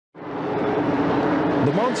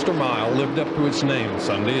The Monster Mile lived up to its name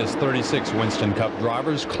Sunday as 36 Winston Cup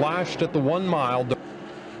drivers clashed at the 1 mile Dover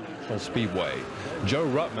Downs International Speedway. Joe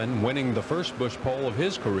Ruttman, winning the first Busch pole of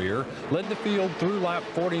his career, led the field through lap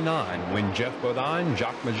 49 when Jeff Bodine,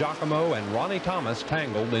 Jacques Majacomo, and Ronnie Thomas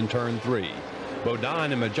tangled in turn 3.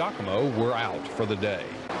 Bodine and Majacomo were out for the day.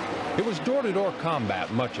 It was door-to-door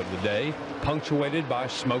combat much of the day, punctuated by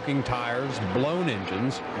smoking tires, blown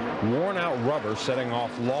engines, worn-out rubber setting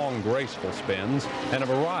off long, graceful spins, and a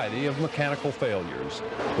variety of mechanical failures.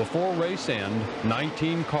 Before race end,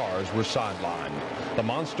 19 cars were sidelined. The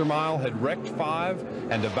Monster Mile had wrecked 5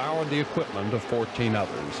 and devoured the equipment of 14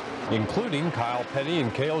 others, including Kyle Petty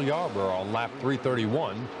and Cale Yarborough on lap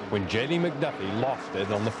 331 when J.D. McDuffie lost it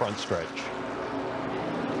on the front stretch.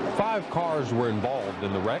 5 cars were involved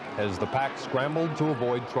in the wreck as the pack scrambled to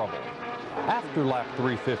avoid trouble. After lap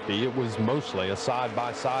 350, it was mostly a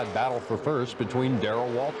side-by-side battle for first between Darrell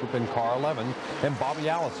Waltrip in car 11 and Bobby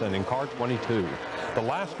Allison in car 22. The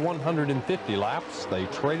last 150 laps, they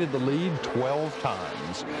traded the lead 12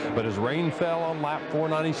 times. But as rain fell on lap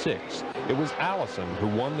 496, it was Allison who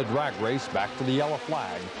won the drag race back to the yellow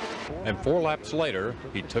flag. And 4 laps later,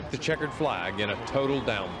 he took the checkered flag in a total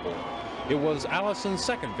downpour. It was Allison's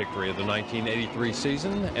second victory of the 1983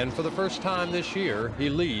 season, and for the first time this year, he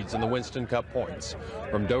leads in the Winston Cup points.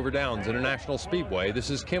 From Dover Downs International Speedway, this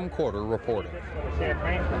is Kim Corder reporting.